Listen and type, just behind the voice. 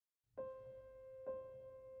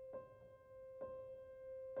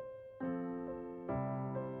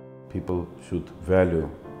People should value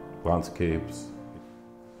landscapes,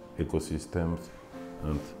 ecosystems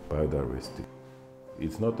and biodiversity.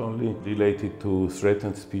 It's not only related to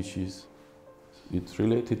threatened species, it's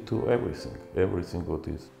related to everything what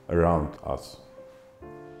is around us.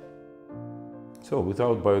 So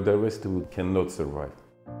without biodiversity we cannot survive.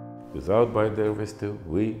 Without biodiversity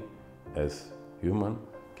we as humans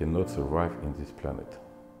cannot survive in this planet.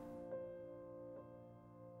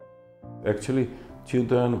 Actually,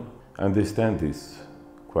 children understand this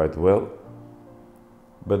quite well,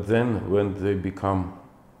 but then when they become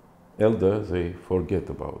elder, they forget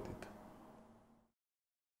about it.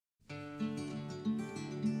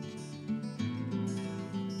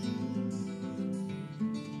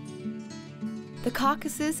 The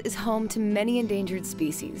Caucasus is home to many endangered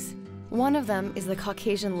species. One of them is the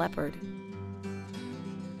Caucasian leopard.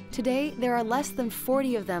 Today, there are less than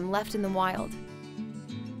 40 of them left in the wild.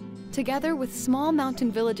 Together with small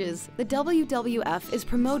mountain villages, the WWF is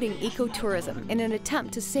promoting ecotourism in an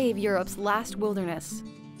attempt to save Europe's last wilderness.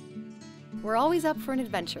 We're always up for an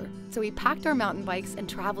adventure, so we packed our mountain bikes and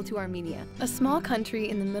traveled to Armenia, a small country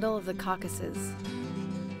in the middle of the Caucasus.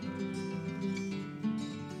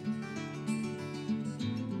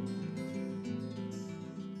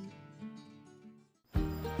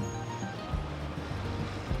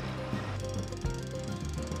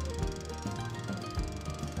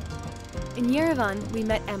 In Yerevan, we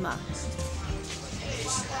met Emma.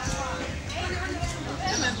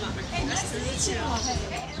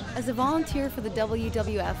 As a volunteer for the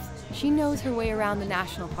WWF, she knows her way around the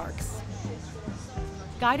national parks.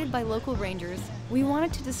 Guided by local rangers, we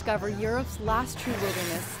wanted to discover Europe's last true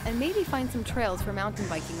wilderness and maybe find some trails for mountain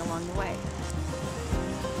biking along the way.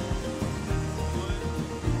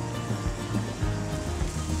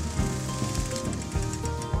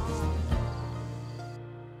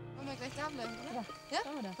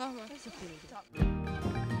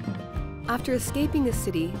 After escaping the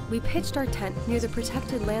city, we pitched our tent near the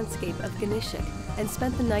protected landscape of Gnishik and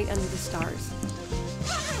spent the night under the stars.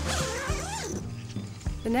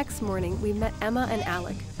 The next morning, we met Emma and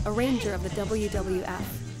Alec, a ranger of the WWF.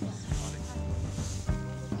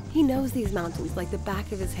 He knows these mountains like the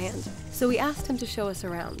back of his hand, so we asked him to show us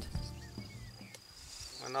around.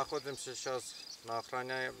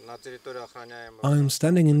 I'm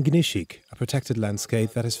standing in Gnishik, a protected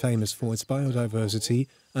landscape that is famous for its biodiversity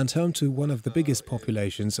and home to one of the biggest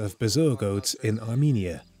populations of bezoar goats in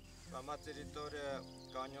Armenia.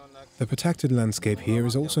 The protected landscape here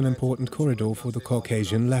is also an important corridor for the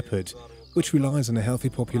Caucasian leopard, which relies on a healthy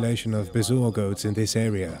population of bezoar goats in this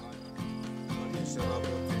area.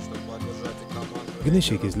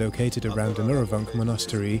 Gnishik is located around the Norovank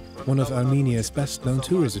monastery, one of Armenia's best-known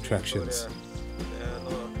tourist attractions.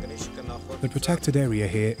 The protected area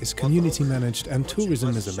here is community managed and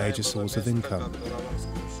tourism is a major source of income.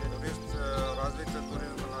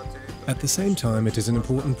 At the same time, it is an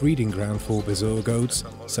important breeding ground for bezoar goats,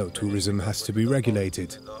 so tourism has to be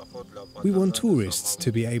regulated. We want tourists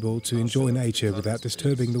to be able to enjoy nature without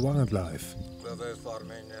disturbing the wildlife.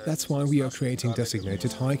 That's why we are creating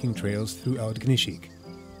designated hiking trails throughout Gnishik.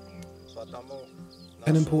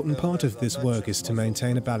 An important part of this work is to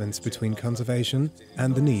maintain a balance between conservation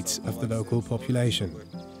and the needs of the local population.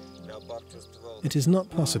 It is not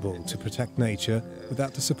possible to protect nature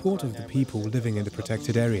without the support of the people living in the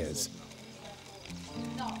protected areas.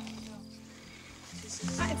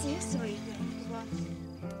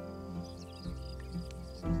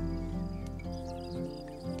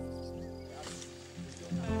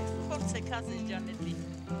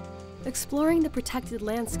 Exploring the protected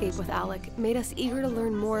landscape with Alec made us eager to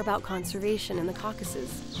learn more about conservation in the Caucasus,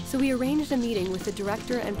 so we arranged a meeting with the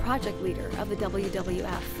director and project leader of the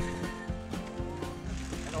WWF.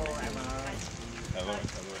 Hello, Emma. Hello.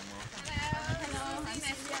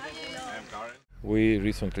 We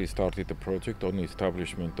recently started a project on the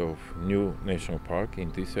establishment of new national park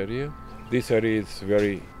in this area. This area is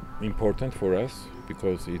very important for us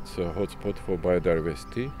because it's a hotspot for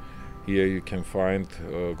biodiversity. Here you can find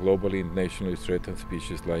globally nationally threatened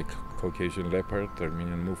species like Caucasian leopard,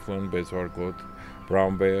 Armenian mouflon, bezoar goat,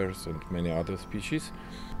 brown bears and many other species.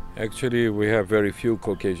 Actually, we have very few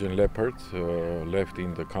Caucasian leopards left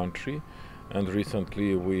in the country, and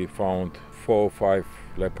recently we found 4 or 5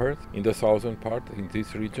 leopards in the southern part in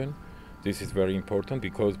this region. This is very important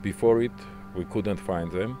because before it we couldn't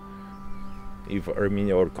find them. If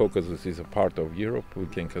Armenia or Caucasus is a part of Europe, we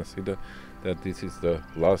can consider that this is the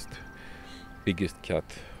last biggest cat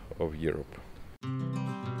of Europe.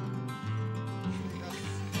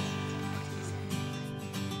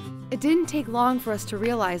 It didn't take long for us to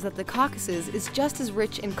realize that the Caucasus is just as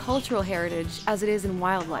rich in cultural heritage as it is in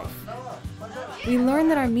wildlife. We learned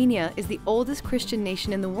that Armenia is the oldest Christian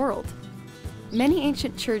nation in the world. Many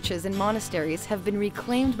ancient churches and monasteries have been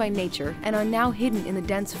reclaimed by nature and are now hidden in the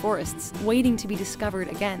dense forests, waiting to be discovered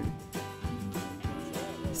again.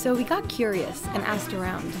 So we got curious and asked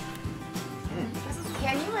around.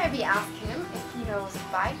 Can you maybe ask him if he knows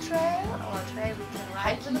bike trail or trail we can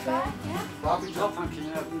ride with the bike? Yeah?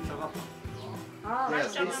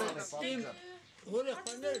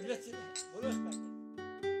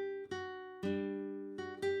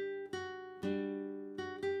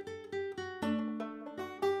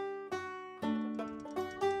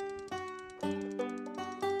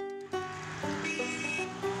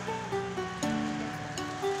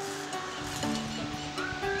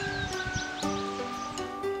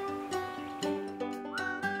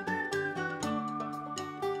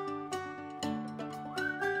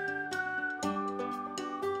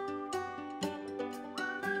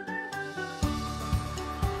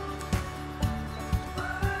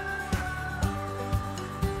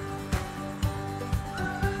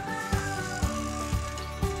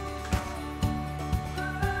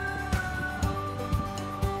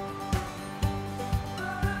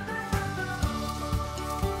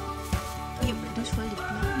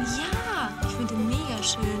 Ja, ich finde den mega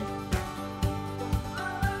schön.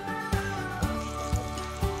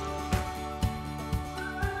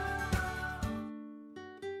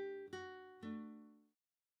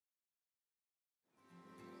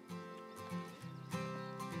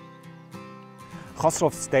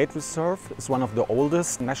 Khoslov State Reserve is one of the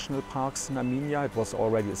oldest national parks in Armenia. It was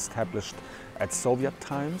already established at Soviet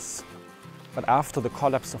times. But after the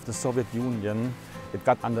collapse of the Soviet Union, it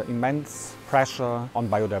got under immense pressure on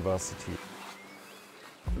biodiversity.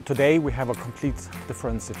 Today we have a complete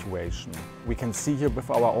different situation. We can see here with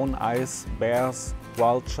our own eyes bears,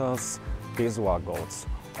 vultures, bezoar goats,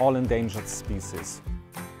 all endangered species.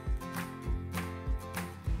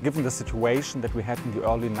 Given the situation that we had in the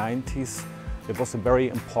early 90s, it was very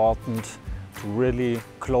important to really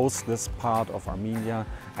close this part of Armenia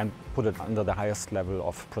and put it under the highest level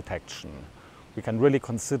of protection. We can really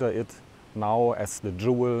consider it now as the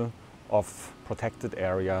jewel of protected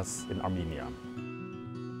areas in Armenia.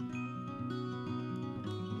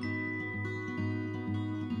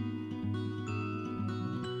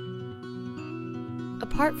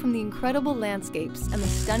 Apart from the incredible landscapes and the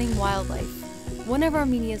stunning wildlife, one of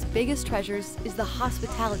Armenia's biggest treasures is the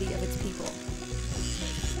hospitality of its people.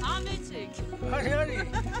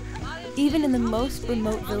 Even in the most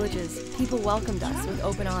remote villages, people welcomed us with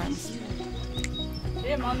open arms.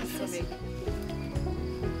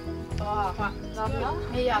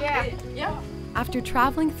 After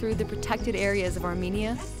traveling through the protected areas of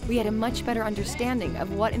Armenia, we had a much better understanding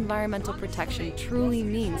of what environmental protection truly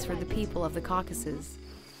means for the people of the Caucasus.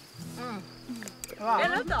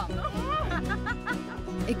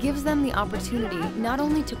 It gives them the opportunity not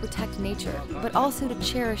only to protect nature, but also to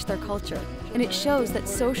cherish their culture. And it shows that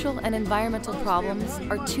social and environmental problems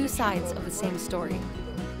are two sides of the same story.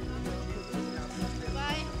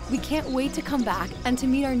 We can't wait to come back and to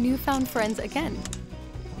meet our newfound friends again.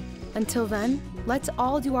 Until then, let's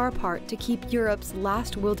all do our part to keep Europe's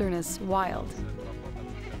last wilderness wild.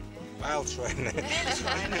 Wild shrine.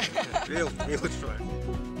 Real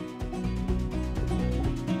shrine.